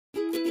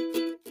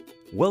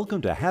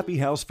Welcome to Happy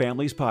House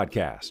Families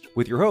Podcast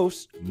with your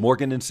hosts,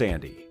 Morgan and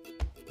Sandy.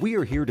 We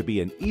are here to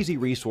be an easy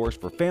resource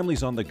for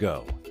families on the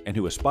go and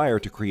who aspire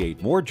to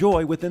create more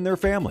joy within their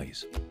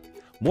families.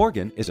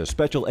 Morgan is a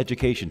special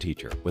education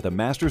teacher with a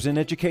master's in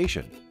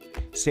education.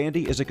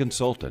 Sandy is a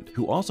consultant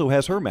who also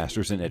has her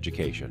master's in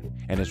education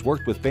and has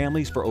worked with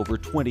families for over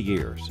 20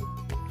 years.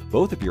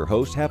 Both of your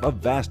hosts have a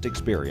vast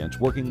experience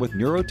working with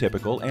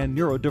neurotypical and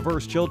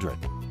neurodiverse children.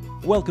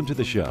 Welcome to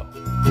the show.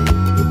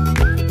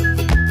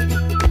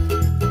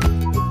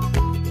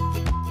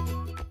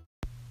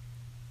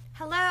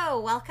 Hello,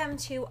 welcome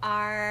to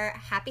our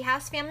Happy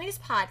House Families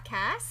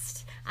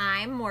podcast.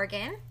 I'm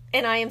Morgan.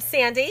 And I am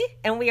Sandy,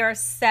 and we are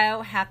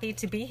so happy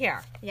to be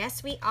here.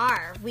 Yes, we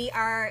are. We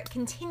are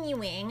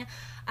continuing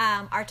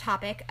our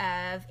topic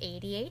of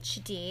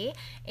ADHD,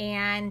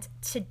 and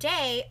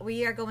today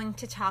we are going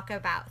to talk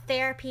about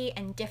therapy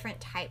and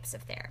different types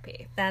of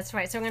therapy. That's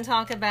right. So we're going to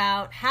talk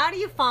about how do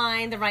you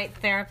find the right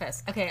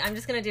therapist. Okay, I'm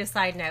just going to do a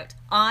side note.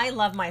 I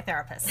love my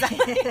therapist.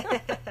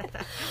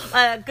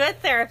 A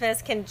good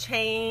therapist can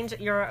change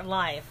your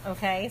life,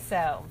 okay?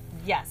 So,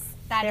 yes,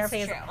 That is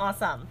true.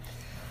 Awesome.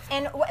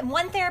 And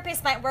one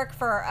therapist might work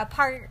for a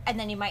part, and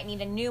then you might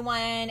need a new one.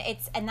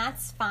 And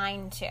that's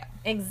fine too.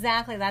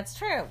 Exactly, that's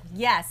true.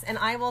 Yes, and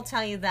I will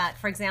tell you that,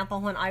 for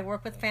example, when I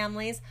work with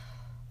families,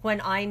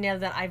 when I know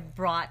that I've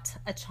brought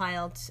a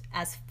child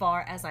as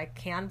far as I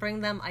can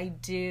bring them, I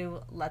do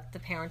let the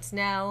parents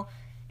know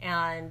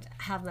and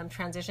have them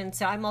transition.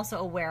 So I'm also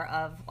aware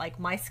of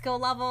like my skill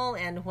level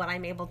and what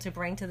I'm able to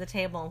bring to the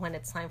table when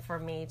it's time for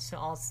me to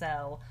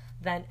also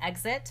then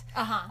exit.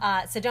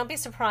 So don't be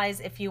surprised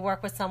if you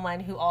work with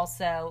someone who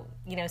also,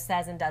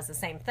 says and does the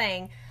same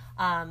thing,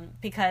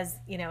 because,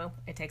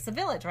 it takes a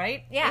village,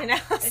 right? Yeah,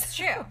 it's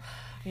true.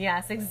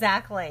 Yes,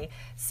 exactly.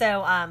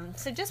 So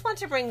just want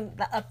to bring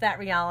up that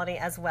reality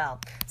as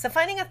well. So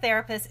finding a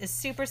therapist is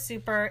super,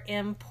 super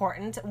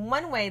important.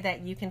 One way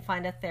that you can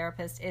find a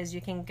therapist is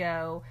you can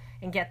go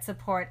and get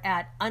support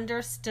at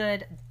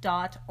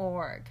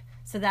understood.org.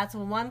 So that's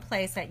one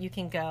place that you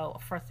can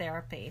go for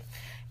therapy.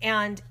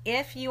 And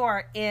if you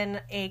are in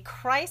a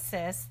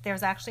crisis,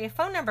 there's actually a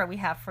phone number we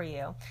have for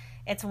you.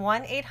 It's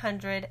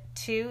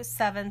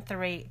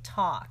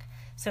 1-800-273-TALK.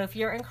 So if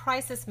you're in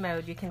crisis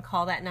mode, you can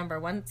call that number.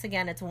 Once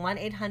again, it's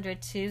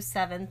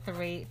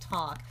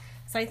 1-800-273-TALK.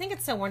 So I think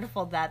it's so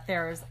wonderful that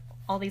there's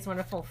all these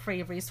wonderful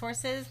free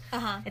resources.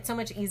 It's so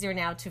much easier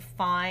now to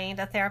find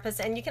a therapist.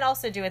 And you can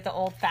also do it the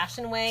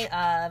old-fashioned way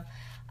of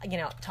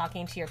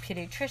talking to your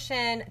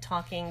pediatrician,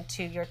 talking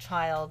to your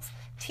child's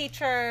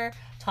teacher,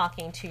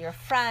 talking to your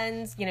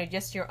friends,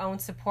 just your own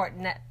support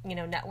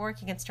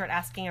network. You can start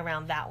asking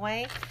around that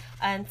way.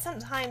 And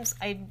sometimes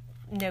I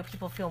know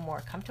people feel more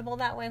comfortable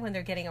that way when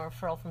they're getting a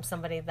referral from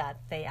somebody that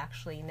they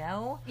actually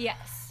know.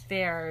 Yes.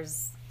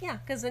 Because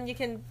then you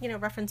can,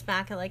 reference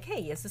back and like,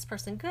 hey, is this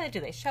person good? Do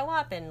they show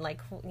up? And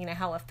like,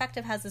 how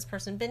effective has this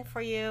person been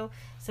for you?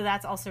 So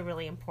that's also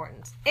really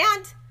important.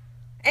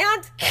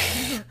 And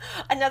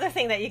another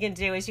thing that you can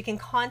do is you can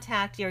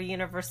contact your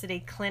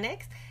university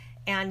clinics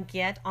and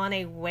get on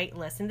a wait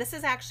list. And this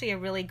is actually a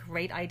really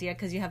great idea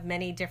because you have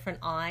many different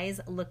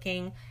eyes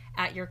looking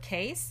at your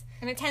case.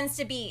 And it tends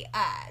to be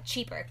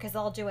cheaper because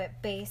they'll do it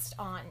based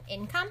on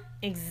income.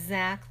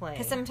 Exactly.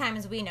 Because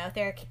sometimes we know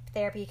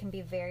therapy can be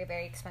very,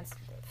 very expensive.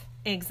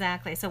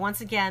 Exactly. So once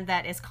again,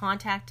 that is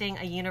contacting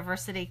a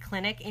university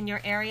clinic in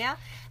your area.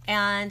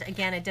 And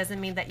again, it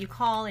doesn't mean that you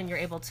call and you're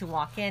able to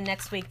walk in.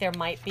 Next week, there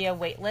might be a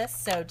wait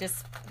list. So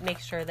just make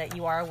sure that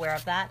you are aware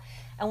of that.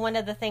 And one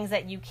of the things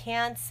that you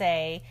can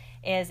say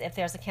is if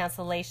there's a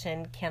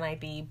cancellation, can I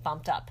be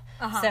bumped up?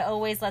 So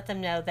always let them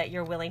know that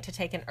you're willing to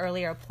take an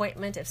earlier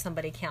appointment if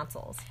somebody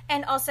cancels.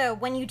 And also,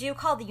 when you do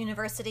call the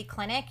university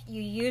clinic,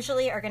 you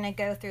usually are going to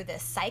go through the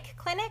psych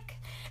clinic.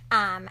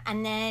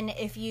 And then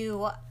if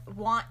you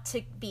want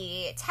to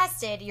be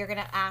tested, you're going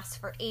to ask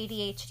for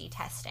ADHD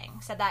testing.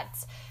 So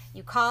that's,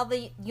 you call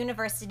the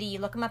university, you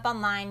look them up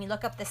online, you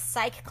look up the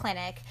psych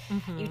clinic,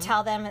 you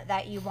tell them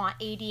that you want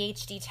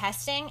ADHD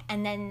testing,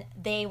 and then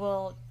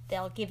they'll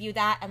give you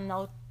that and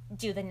they'll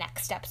do the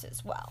next steps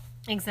as well.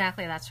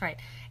 Exactly, that's right.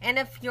 And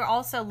if you're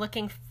also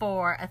looking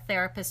for a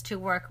therapist to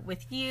work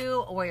with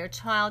you or your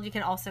child, you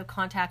can also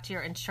contact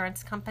your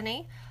insurance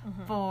company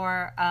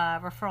for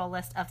a referral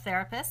list of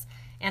therapists.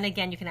 And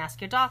again, you can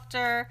ask your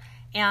doctor,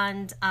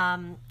 and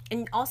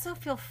also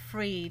feel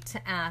free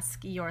to ask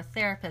your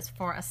therapist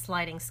for a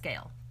sliding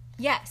scale.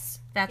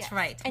 Yes, that's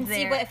right. And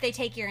see if they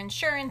take your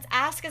insurance.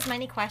 Ask as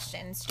many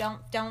questions.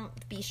 Don't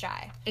be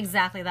shy.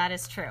 Exactly, that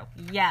is true.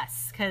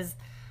 Yes, because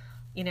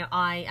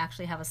I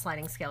actually have a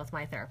sliding scale with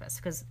my therapist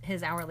because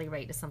his hourly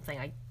rate is something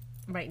I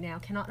right now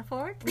cannot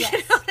afford. Yes. You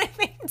know what I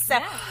mean?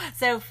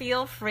 So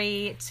feel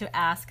free to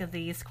ask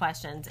these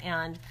questions.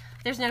 And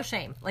there's no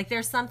shame. Like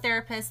there's some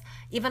therapists,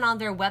 even on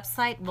their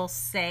website, will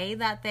say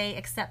that they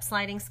accept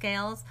sliding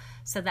scales.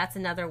 So that's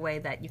another way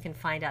that you can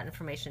find out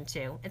information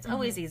too. It's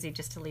always easy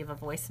just to leave a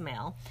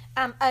voicemail.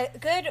 A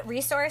good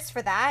resource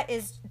for that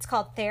is, it's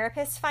called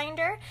Therapist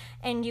Finder,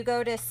 and you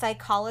go to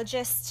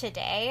Psychologist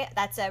Today.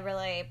 That's a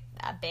really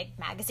big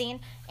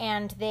magazine,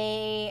 and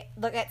they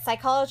look at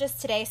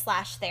Psychologist Today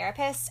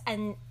 /therapist,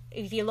 and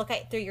if you look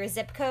at through your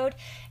zip code,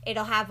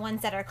 it'll have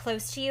ones that are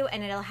close to you,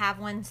 and it'll have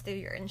ones through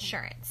your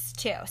insurance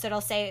too. So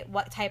it'll say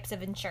what types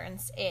of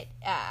insurance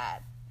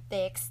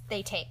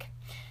they take.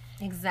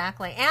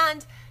 Exactly.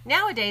 And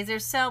nowadays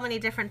there's so many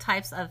different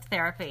types of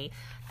therapy.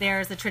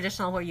 There's the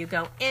traditional where you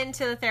go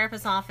into the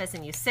therapist's office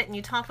and you sit and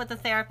you talk with the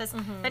therapist.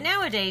 But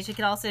nowadays you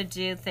can also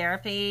do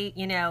therapy,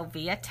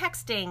 via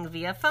texting,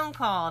 via phone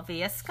call,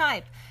 via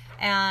Skype.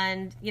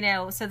 And,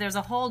 so there's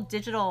a whole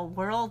digital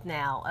world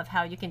now of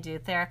how you can do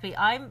therapy.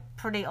 I'm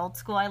pretty old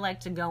school. I like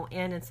to go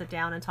in and sit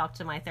down and talk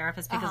to my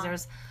therapist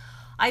because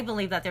I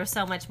believe that there's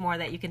so much more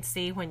that you can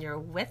see when you're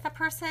with a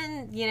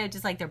person,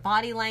 just like their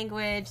body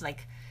language,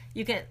 like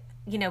you can,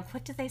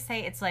 what do they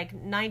say? It's like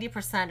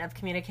 90% of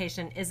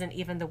communication isn't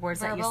even the words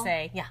Verbal. that you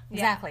say. Yeah,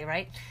 exactly,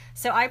 right?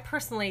 So I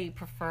personally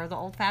prefer the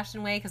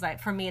old-fashioned way because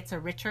for me it's a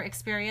richer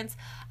experience.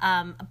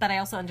 But I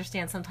also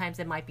understand sometimes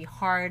it might be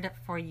hard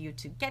for you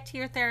to get to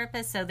your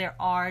therapist. So there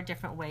are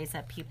different ways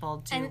that people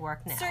do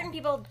work now. Certain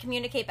people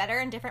communicate better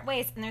in different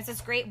ways. And there's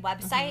this great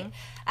website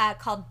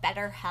called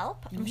BetterHelp.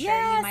 I'm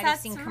sure you might have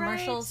seen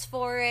commercials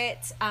for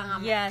it.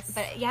 Yes.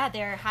 But yeah,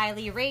 they're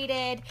highly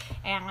rated,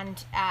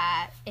 and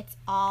it's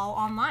all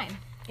online.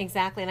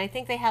 Exactly, and I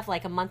think they have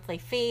like a monthly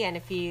fee, and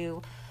if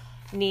you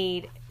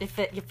need, if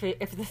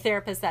the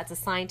therapist that's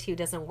assigned to you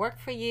doesn't work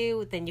for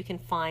you, then you can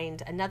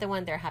find another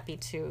one. They're happy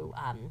to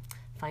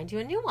find you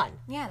a new one.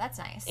 Yeah, that's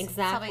nice. Exactly. It's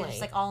probably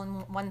just like all in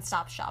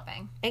one-stop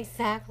shopping.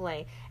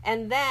 Exactly,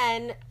 and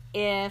then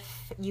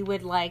if you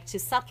would like to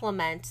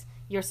supplement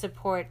your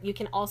support, you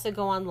can also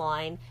go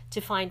online to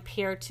find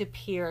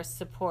peer-to-peer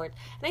support,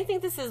 and I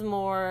think this is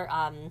more.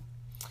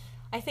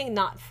 I think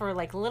not for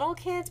like little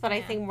kids, but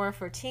I think more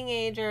for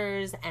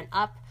teenagers and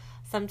up.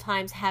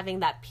 Sometimes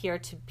having that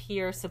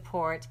peer-to-peer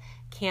support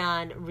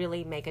can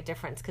really make a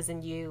difference because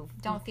then you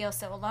don't feel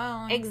so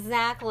alone.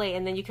 Exactly,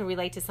 and then you can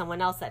relate to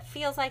someone else that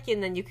feels like you,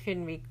 and then you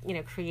can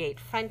create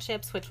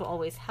friendships, which will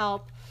always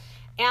help.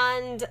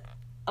 And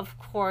of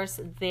course,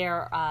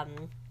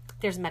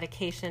 there's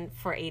medication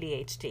for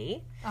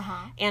ADHD.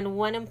 And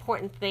one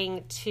important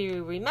thing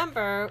to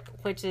remember,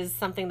 which is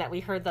something that we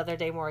heard the other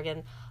day,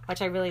 Morgan,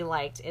 which I really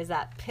liked, is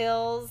that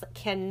pills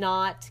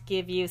cannot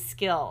give you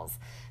skills.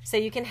 So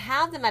you can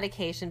have the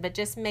medication, but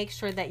just make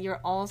sure that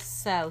you're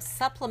also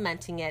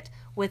supplementing it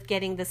with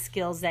getting the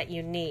skills that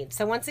you need.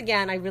 So once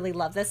again, I really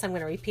love this. I'm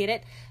going to repeat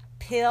it.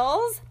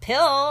 Pills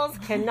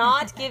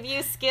cannot give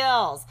you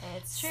skills.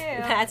 It's true.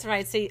 That's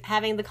right. So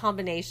having the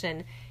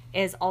combination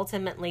is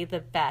ultimately the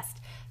best.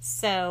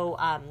 So,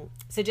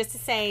 so just to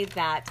say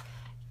that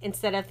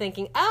instead of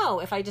thinking,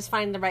 if I just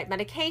find the right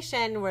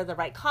medication or the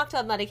right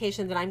cocktail of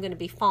medication, then I'm going to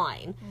be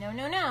fine.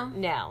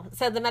 No.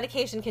 So the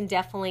medication can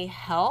definitely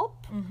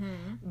help,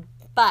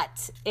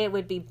 but it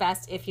would be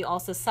best if you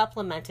also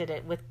supplemented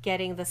it with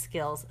getting the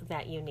skills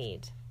that you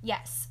need.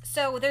 Yes.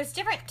 So there's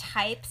different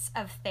types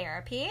of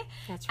therapy.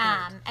 That's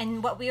right.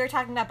 And what we were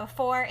talking about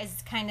before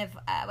is kind of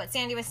what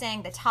Sandy was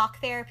saying, the talk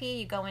therapy.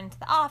 You go into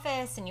the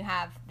office and you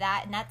have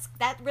that, and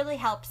that really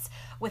helps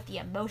with the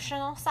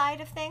emotional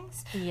side of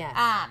things. Yes.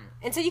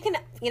 And so you can,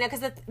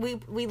 because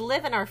we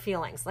live in our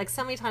feelings. Like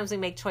so many times we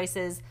make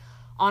choices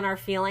on our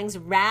feelings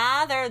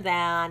rather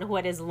than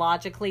what is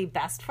logically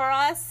best for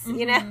us,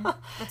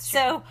 That's true.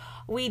 So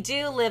we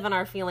do live in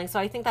our feelings. So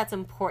I think that's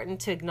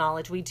important to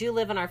acknowledge. We do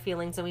live in our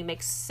feelings and we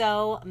make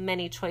so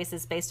many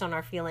choices based on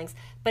our feelings.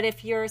 But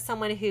if you're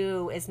someone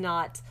who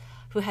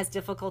has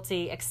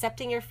difficulty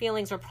accepting your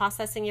feelings or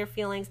processing your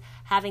feelings,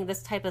 having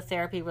this type of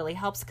therapy really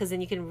helps because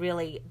then you can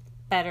really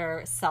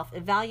better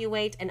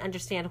self-evaluate and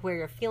understand where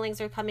your feelings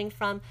are coming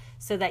from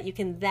so that you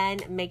can then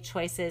make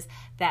choices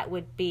that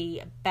would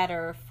be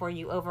better for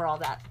you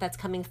overall. That's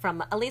coming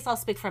from, at least I'll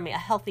speak from a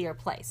healthier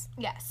place.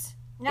 Yes.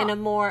 In a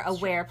more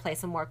aware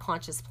place, a more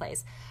conscious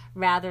place,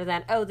 rather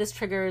than, this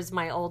triggers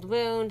my old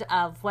wound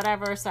of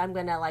whatever, so I'm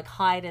going to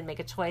hide and make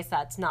a choice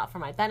that's not for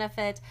my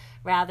benefit,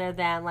 rather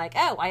than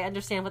I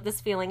understand what this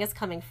feeling is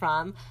coming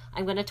from.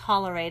 I'm going to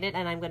tolerate it,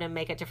 and I'm going to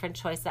make a different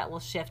choice that will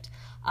shift,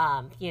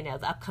 the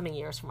upcoming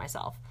years for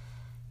myself.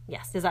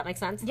 Yes. Does that make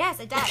sense? Yes,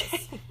 it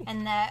does.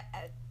 And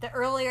the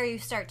earlier you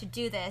start to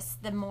do this,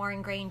 the more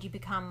ingrained you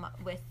become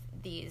with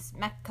these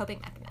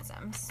coping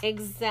mechanisms.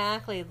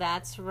 Exactly.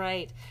 That's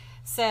right.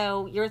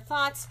 So your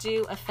thoughts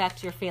do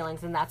affect your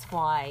feelings, and that's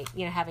why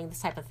having this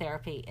type of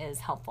therapy is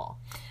helpful.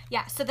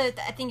 Yeah. So I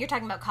think you're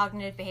talking about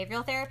cognitive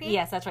behavioral therapy.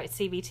 Yes, that's right.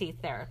 CBT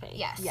therapy.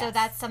 Yes. So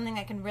that's something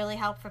that can really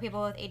help for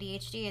people with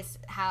ADHD is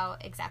how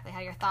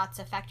your thoughts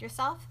affect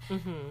yourself,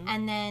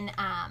 and then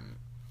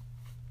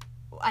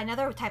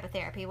another type of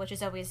therapy, which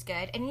is always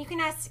good, and you can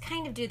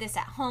kind of do this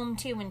at home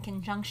too in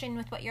conjunction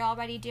with what you're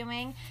already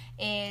doing,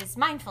 is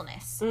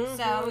mindfulness. Mm-hmm.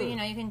 So,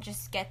 you can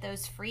just get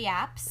those free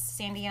apps.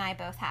 Sandy and I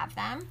both have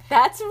them.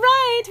 That's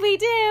right, we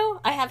do.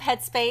 I have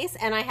Headspace,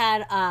 and I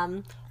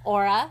had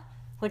Aura.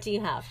 What do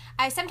you have?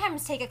 I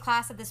sometimes take a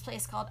class at this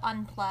place called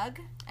Unplug,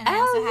 and I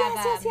also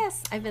have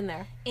yes. I've been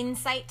there.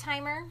 Insight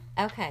Timer.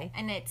 Okay.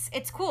 And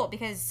it's cool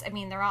because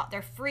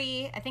they're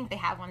free. I think they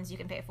have ones you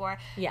can pay for.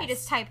 Yes. You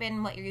just type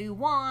in what you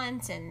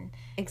want, and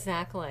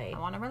exactly. I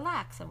want to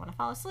relax. I want to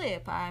fall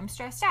asleep. I'm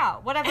stressed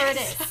out. Whatever it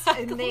is,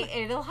 and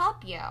it'll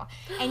help you.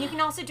 And you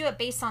can also do it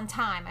based on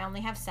time. I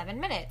only have 7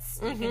 minutes.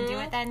 You can do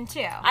it then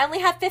too. I only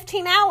have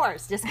 15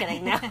 hours. Just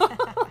kidding. No.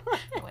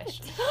 I wish.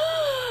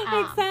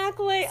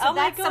 Exactly. So oh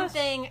that's my gosh.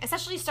 something,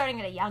 especially starting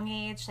at a young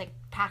age, like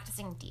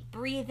practicing deep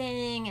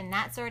breathing and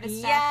that sort of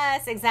stuff.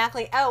 Yes,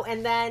 exactly. Oh,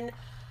 and then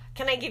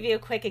can I give you a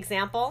quick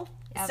example?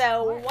 Of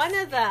So course. one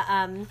of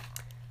the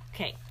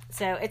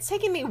so it's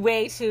taken me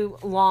way too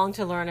long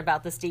to learn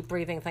about this deep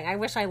breathing thing. I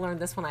wish I learned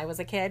this when I was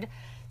a kid.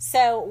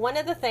 So one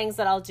of the things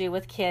that I'll do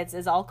with kids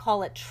is I'll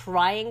call it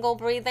triangle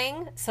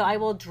breathing. So I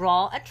will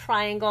draw a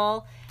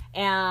triangle,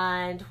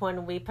 and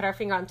when we put our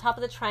finger on top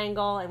of the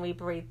triangle and we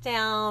breathe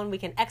down, we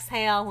can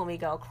exhale. When we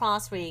go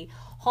across, we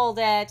hold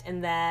it,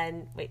 and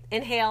then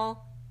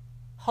inhale,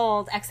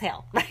 hold,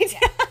 exhale, right?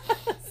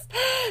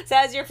 So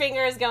as your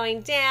finger is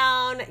going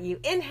down, you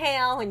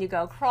inhale. When you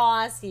go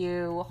across,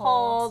 you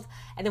hold.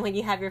 And then when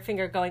you have your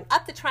finger going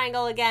up the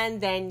triangle again,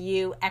 then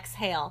you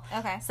exhale.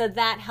 Okay. So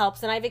that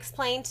helps. And I've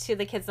explained to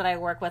the kids that I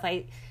work with,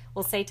 I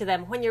will say to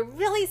them, when you're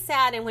really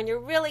sad and when you're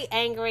really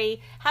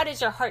angry, how does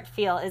your heart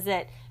feel? Is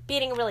it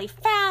beating really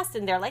fast?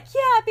 And they're like,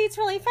 yeah, it beats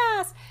really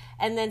fast.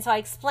 And then so I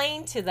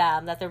explained to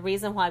them that the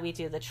reason why we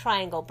do the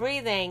triangle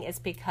breathing is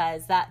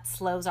because that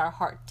slows our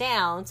heart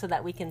down so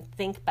that we can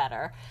think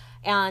better.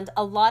 And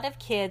a lot of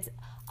kids,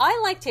 I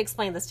like to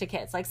explain this to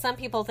kids. Like some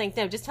people think,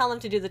 no, just tell them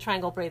to do the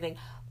triangle breathing.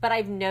 But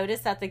I've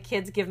noticed that the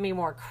kids give me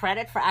more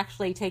credit for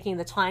actually taking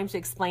the time to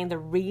explain the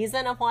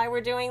reason of why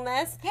we're doing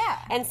this. Yeah.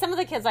 And some of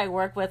the kids I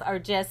work with are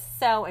just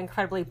so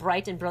incredibly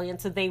bright and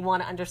brilliant, so they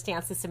want to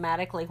understand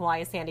systematically, why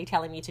is Sandy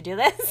telling me to do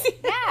this?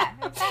 Yeah,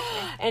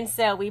 exactly. And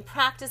so we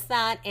practice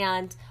that,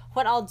 and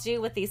what I'll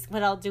do with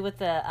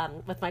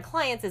with my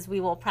clients is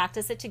we will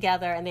practice it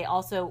together, and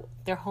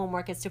their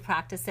homework is to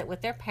practice it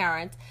with their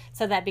parent,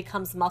 so that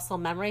becomes muscle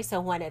memory. So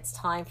when it's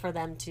time for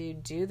them to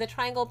do the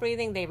triangle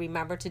breathing, they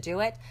remember to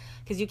do it,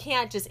 because you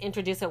can't just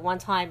introduce it one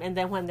time and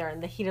then when they're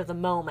in the heat of the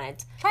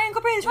moment.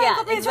 Triangle breathe,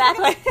 Exactly.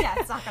 triangle breathe. Yeah,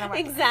 it's not going to work.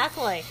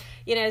 Exactly.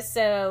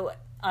 So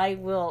I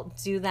will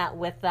do that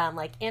with them,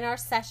 like in our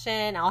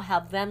session. I'll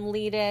have them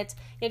lead it,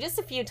 just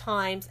a few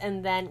times,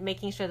 and then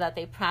making sure that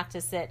they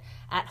practice it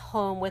at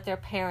home with their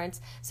parents.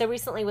 So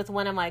recently with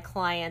one of my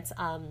clients,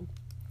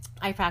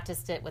 I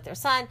practiced it with their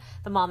son.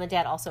 The mom and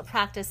dad also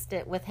practiced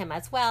it with him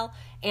as well.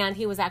 And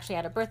he was actually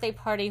at a birthday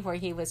party where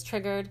he was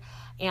triggered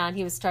and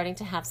he was starting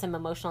to have some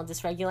emotional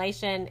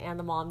dysregulation. And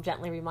the mom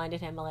gently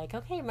reminded him, like,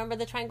 okay, remember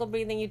the triangle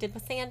breathing you did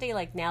with Sandy?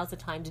 Like, now's the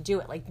time to do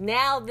it. Like,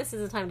 now this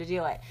is the time to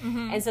do it.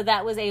 Mm-hmm. And so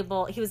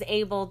he was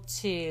able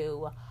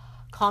to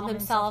calm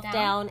himself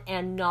down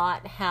and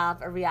not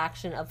have a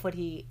reaction of what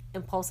he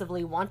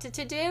impulsively wanted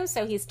to do.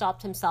 So he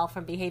stopped himself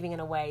from behaving in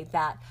a way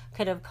that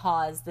could have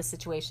caused the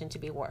situation to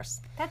be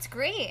worse. That's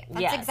great.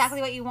 That's Yes. exactly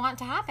what you want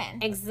to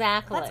happen.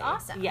 Exactly. That's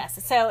awesome.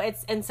 Yes. So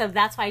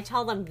that's why I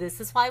tell them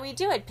this is why we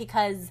do it,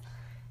 because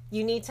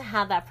you need to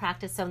have that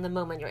practice so in the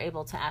moment you're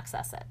able to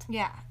access it.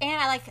 Yeah.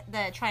 And I like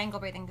the triangle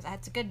breathing because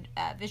it's a good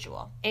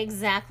visual.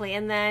 Exactly.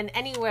 And then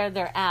anywhere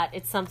they're at,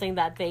 it's something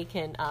that they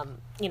can,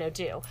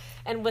 do.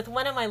 And with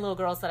one of my little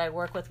girls that I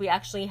work with, we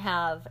actually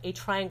have a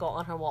triangle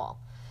on her wall.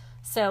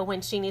 So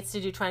when she needs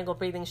to do triangle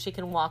breathing, she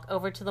can walk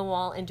over to the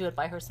wall and do it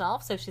by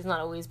herself. So she's not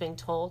always being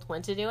told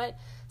when to do it.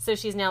 So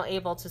she's now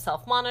able to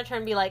self-monitor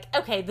and be like,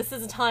 okay, this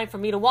is the time for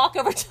me to walk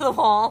over to the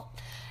wall.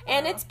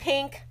 And it's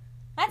pink.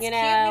 That's cute.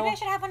 Maybe I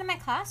should have one in my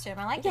classroom.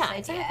 I like this idea.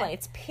 Exactly.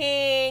 It's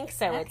pink,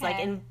 so it's like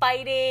Okay.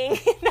 inviting.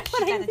 You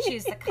got to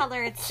choose the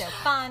color. It's so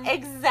fun.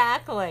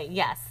 Exactly.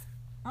 Yes.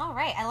 All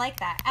right, I like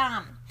that.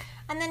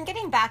 And then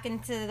getting back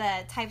into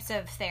the types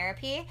of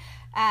therapy,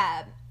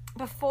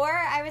 before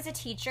I was a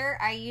teacher,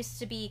 I used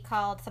to be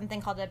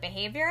something called a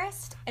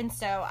behaviorist, and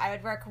so I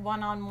would work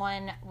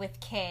one-on-one with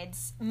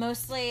kids,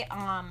 mostly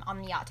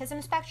on the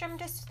autism spectrum,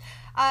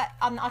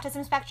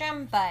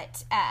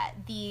 but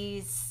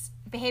these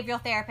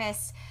behavioral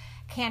therapists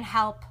can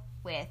help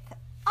with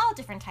all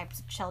different types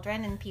of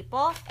children and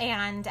people,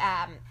 and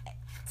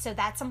so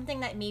that's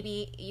something that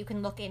maybe you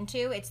can look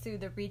into. It's through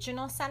the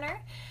regional center,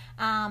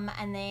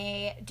 and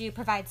they do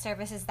provide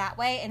services that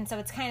way. And so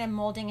it's kind of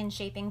molding and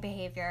shaping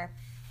behavior,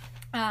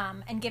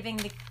 and giving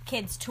the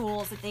kids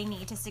tools that they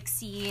need to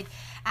succeed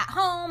at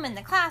home, in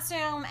the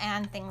classroom,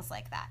 and things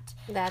like that.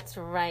 That's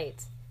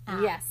right.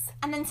 Yes.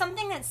 And then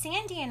something that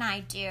Sandy and I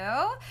do,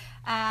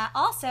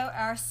 Also,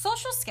 our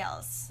social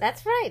skills.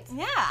 That's right.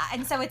 Yeah,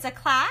 and so it's a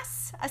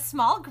class, a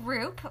small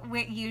group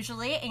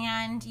usually,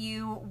 and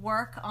you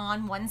work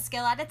on one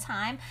skill at a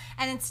time.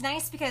 And it's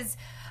nice because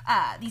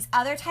these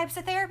other types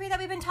of therapy that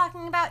we've been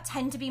talking about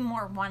tend to be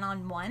more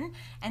one-on-one,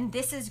 and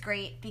this is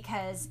great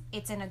because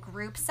it's in a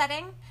group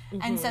setting,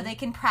 and so they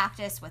can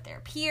practice with their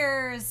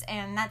peers,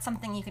 and that's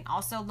something you can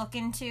also look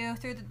into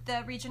through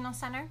the regional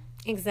center.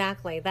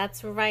 Exactly,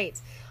 that's right.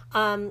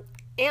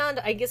 And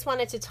I just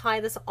wanted to tie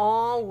this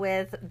all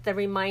with the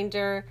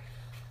reminder,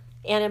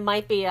 and it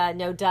might be a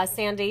no-duh,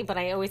 Sandy, but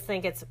I always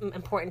think it's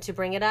important to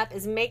bring it up,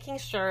 is making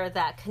sure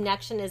that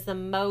connection is the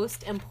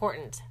most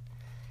important.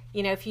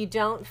 You know, if you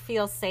don't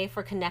feel safe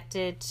or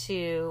connected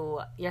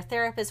to your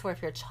therapist, or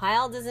if your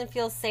child doesn't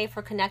feel safe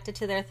or connected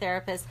to their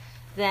therapist,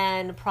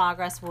 then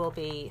progress will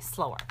be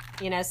slower.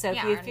 You know, so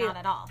if you feel not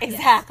at all.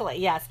 Exactly,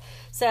 yes.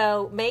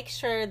 So make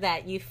sure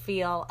that you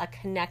feel a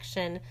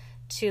connection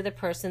to the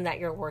person that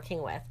you're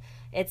working with.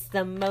 It's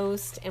the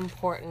most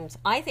important.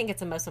 I think it's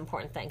the most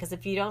important thing, because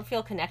if you don't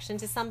feel connection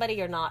to somebody,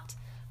 you're not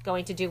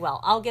going to do well.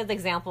 I'll give the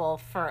example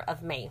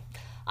of me.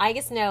 I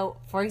just know,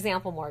 for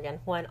example, Morgan,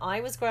 when I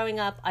was growing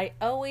up, I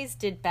always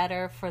did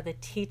better for the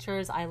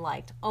teachers I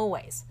liked.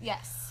 Always.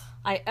 Yes.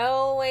 I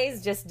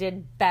always just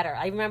did better.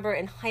 I remember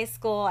in high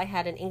school, I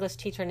had an English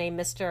teacher named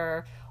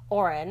Mr.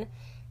 Oren,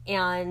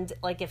 and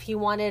like if he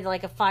wanted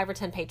like a 5 or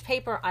 10 page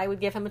paper, I would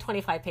give him a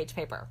 25 page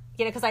paper.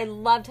 You know, because I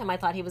loved him. I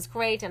thought he was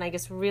great, and I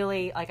just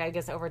really I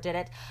just overdid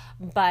it.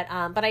 But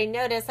I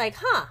noticed like,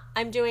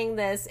 I'm doing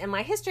this in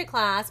my history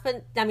class,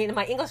 in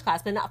my English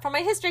class, but not for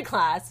my history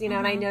class. You know,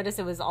 and I noticed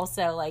it was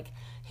also like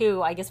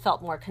who I just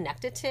felt more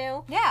connected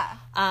to.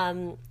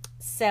 Yeah.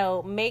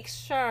 So make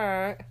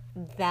sure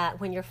that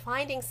when you're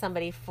finding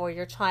somebody for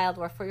your child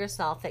or for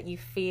yourself, that you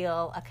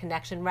feel a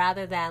connection,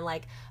 rather than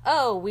like,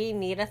 oh, we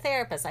need a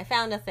therapist. I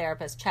found a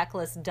therapist.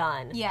 Checklist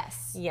done.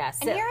 Yes. Yes.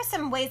 And here are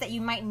some ways that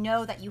you might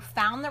know that you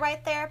found the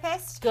right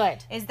therapist.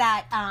 Good. Is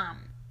that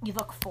you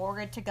look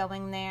forward to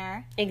going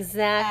there.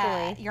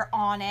 Exactly. You're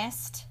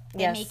honest.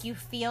 They Yes. make you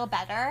feel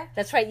better.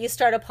 That's right. You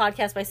start a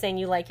podcast by saying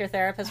you like your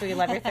therapist or you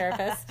love your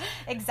therapist.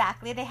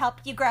 Exactly. They help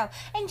you grow.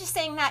 And just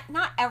saying that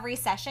not every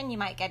session you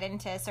might get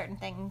into certain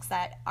things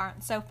that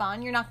aren't so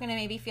fun. You're not going to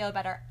maybe feel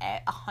better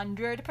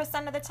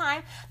 100% of the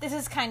time. This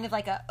is kind of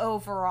like an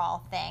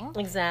overall thing.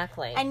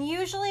 Exactly. And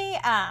usually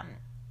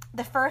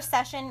the first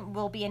session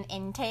will be an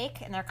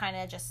intake, and they're kind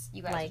of just,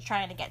 you guys are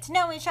trying to get to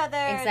know each other.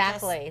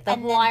 Exactly.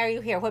 Why are you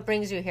here? What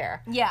brings you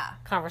here? Yeah.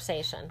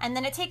 Conversation. And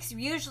then it takes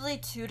usually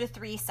 2 to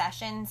 3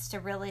 sessions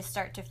to really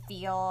start to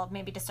feel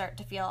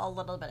a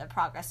little bit of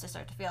progress, to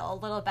start to feel a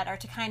little better,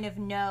 to kind of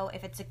know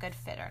if it's a good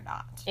fit or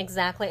not.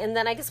 Exactly. And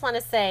then I just want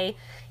to say,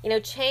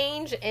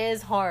 change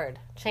is hard.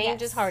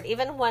 Change is hard.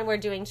 Even when we're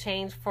doing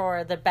change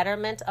for the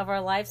betterment of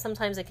our life,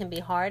 sometimes it can be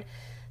hard.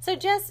 So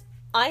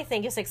I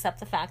think just accept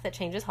the fact that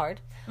change is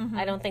hard. Mm-hmm.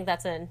 I don't think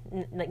that's a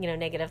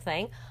negative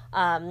thing.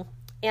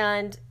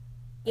 And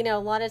a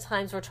lot of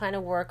times we're trying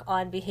to work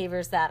on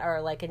behaviors that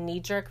are like a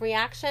knee-jerk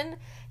reaction.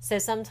 So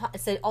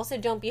also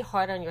don't be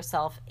hard on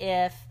yourself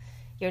if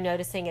you're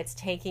noticing it's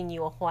taking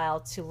you a while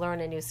to learn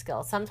a new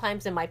skill.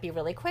 Sometimes it might be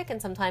really quick,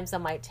 and sometimes it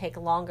might take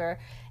longer.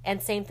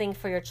 And same thing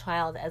for your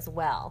child as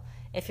well.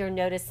 If you're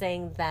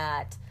noticing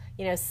that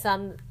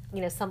some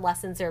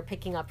lessons are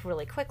picking up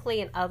really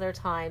quickly, and other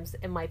times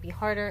it might be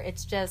harder.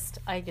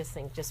 I just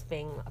think just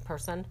being a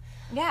person.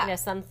 Yeah.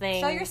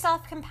 Something. Show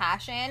yourself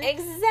compassion.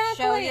 Exactly.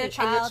 Show your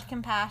child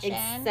compassion.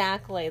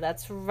 Exactly.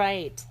 That's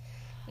right.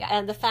 Yeah.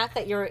 And the fact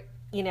that you're,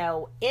 in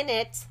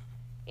it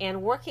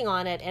and working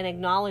on it and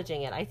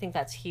acknowledging it, I think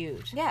that's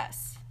huge.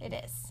 Yes, it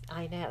is.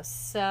 I know.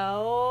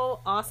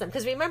 So awesome.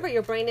 Because remember,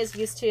 your brain is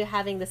used to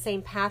having the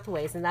same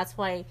pathways, and that's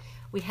why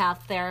we have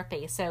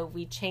therapy. So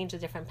we change the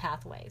different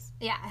pathways.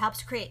 Yeah, it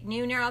helps create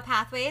new neural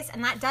pathways,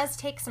 and that does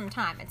take some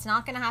time. It's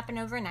not going to happen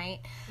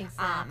overnight.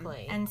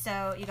 Exactly. And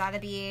so you got to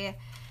be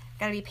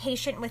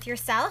patient with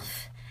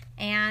yourself,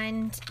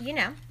 and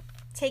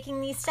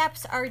taking these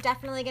steps are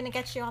definitely going to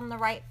get you on the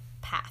right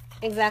path.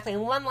 Exactly.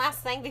 And one last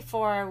thing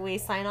before we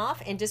sign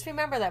off, and just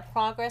remember that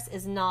progress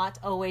is not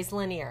always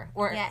linear,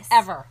 or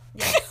ever.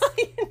 Yes.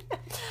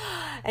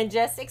 And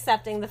just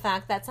accepting the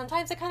fact that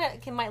sometimes it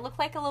might look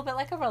like a little bit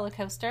like a roller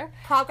coaster.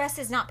 Progress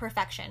is not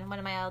perfection. One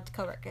of my old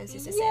coworkers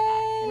used to say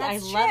that. And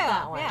that's I true. love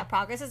that one. Yeah,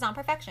 progress is not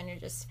perfection. You're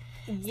just,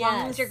 as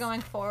long as you're going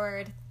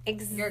forward.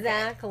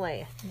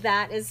 Exactly.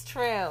 That is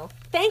true.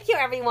 Thank you,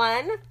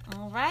 everyone.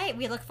 All right.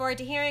 We look forward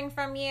to hearing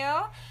from you.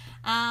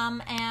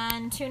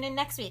 And tune in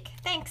next week.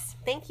 Thanks.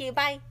 Thank you.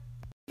 Bye.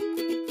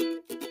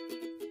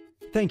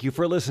 Thank you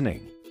for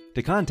listening.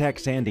 To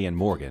contact Sandy and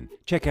Morgan,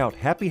 check out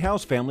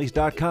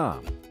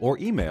happyhousefamilies.com or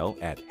email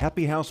at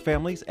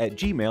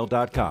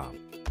happyhousefamilies@gmail.com.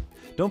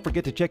 Don't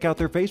forget to check out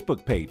their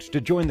Facebook page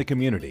to join the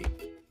community.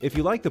 If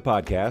you like the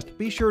podcast,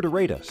 be sure to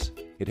rate us.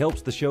 It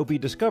helps the show be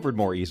discovered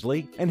more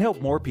easily and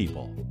help more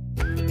people.